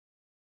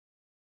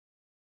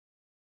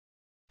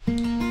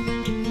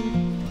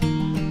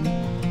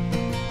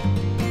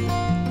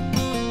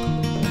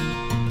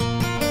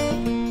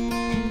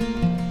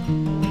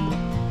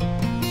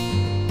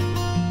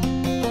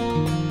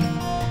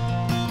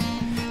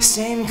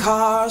Same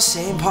car,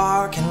 same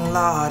parking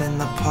lot in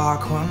the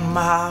park 1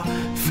 mile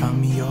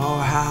from your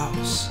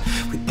house.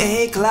 We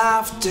make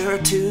laughter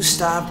to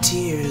stop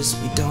tears.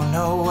 We don't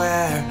know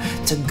where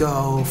to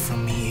go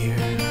from here.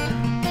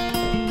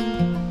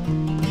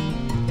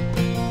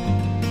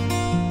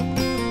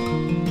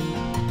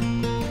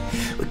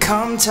 We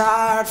come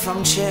tired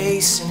from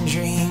chasing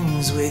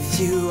dreams. With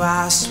you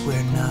I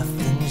swear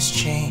nothing's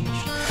changed.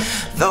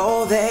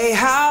 Though they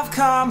have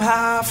come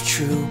half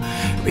true,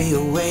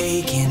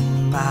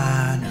 reawaken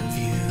minor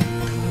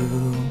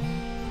view.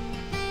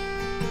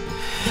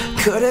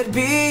 Could it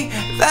be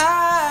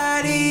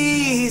that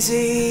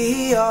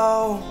easy?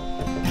 Oh,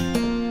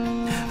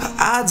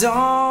 I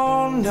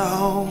don't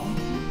know.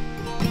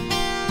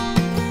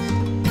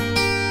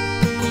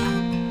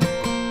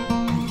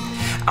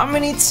 How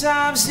many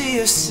times do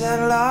you set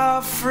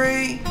love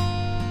free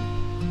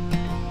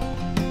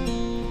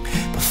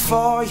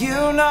before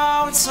you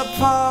know it's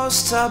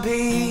supposed to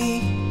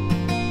be?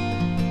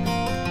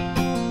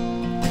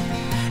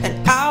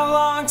 And how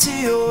long do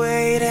you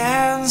wait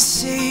and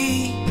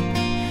see?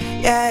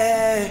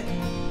 Yeah,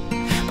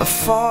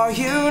 before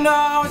you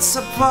know it's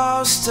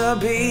supposed to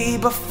be.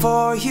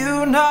 Before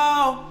you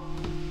know,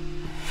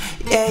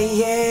 yeah,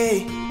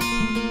 yeah.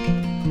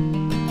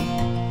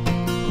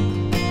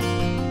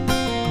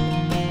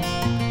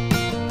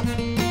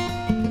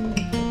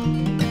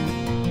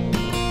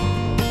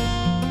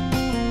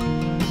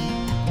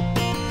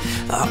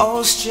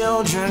 Those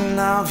children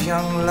of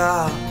young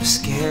love,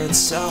 scared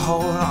to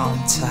hold on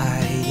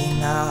tight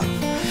enough.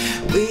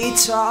 We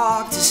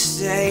talk to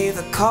stay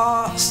the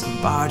cost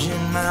of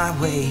barging my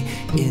way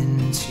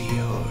into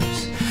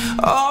yours.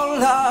 Oh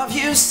love,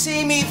 you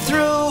see me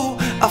through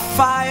a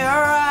fire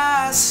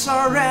I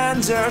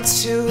surrender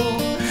to.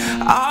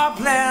 Our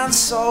plans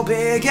so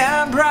big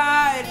and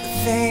bright,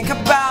 think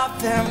about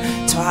them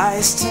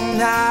twice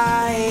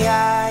tonight.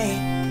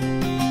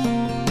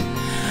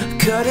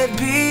 Could it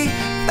be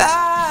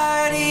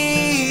that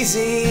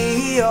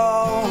easy?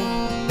 Oh,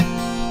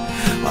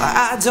 well,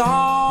 I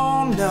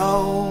don't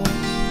know.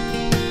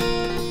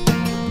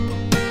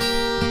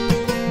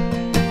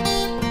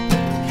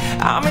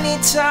 How many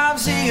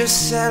times do you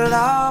set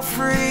love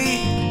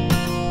free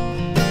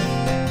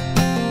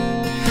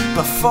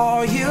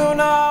before you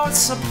know it's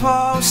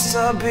supposed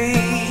to be?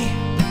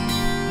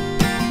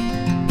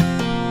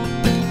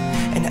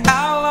 And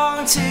how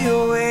long do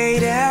you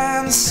wait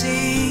and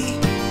see?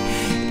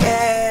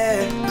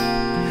 Yeah,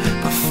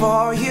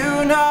 before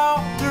you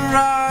know to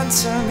run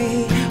to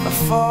me.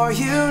 Before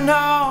you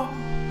know,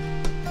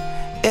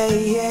 yeah,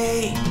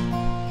 yeah.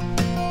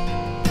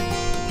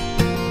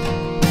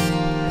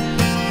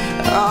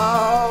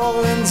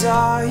 Oh, and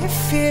all your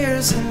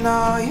fears and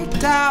all your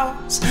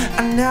doubts,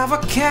 I never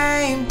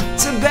came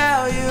to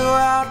bail you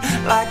out.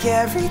 Like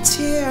every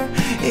tear,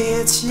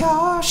 it's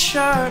your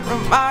shirt,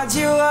 reminds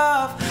you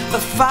of the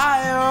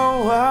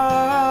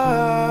fireworks.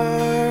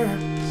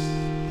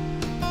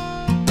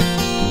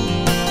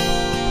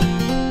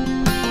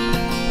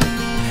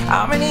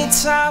 How many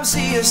times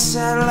do you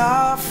set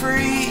love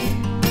free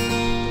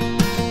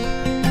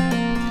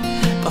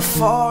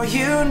before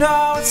you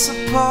know it's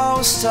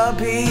supposed to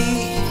be?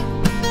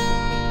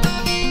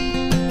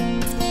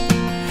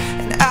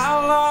 And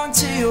how long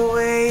do you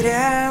wait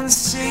and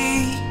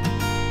see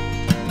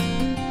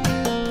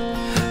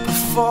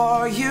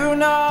before you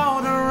know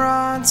to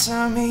run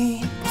to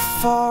me?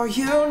 Before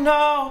you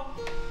know,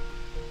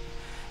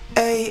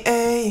 ay,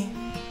 ay.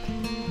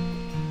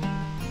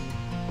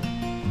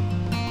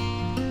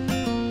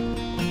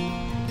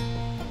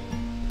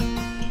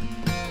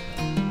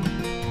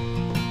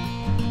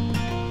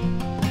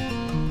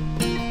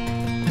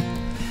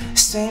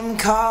 Same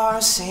car,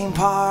 same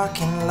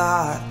parking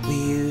lot. We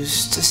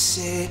used to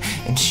sit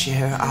and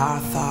share our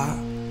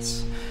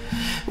thoughts.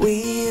 We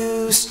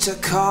used to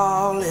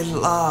call it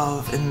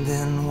love, and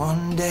then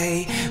one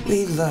day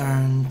we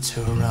learned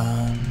to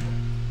run.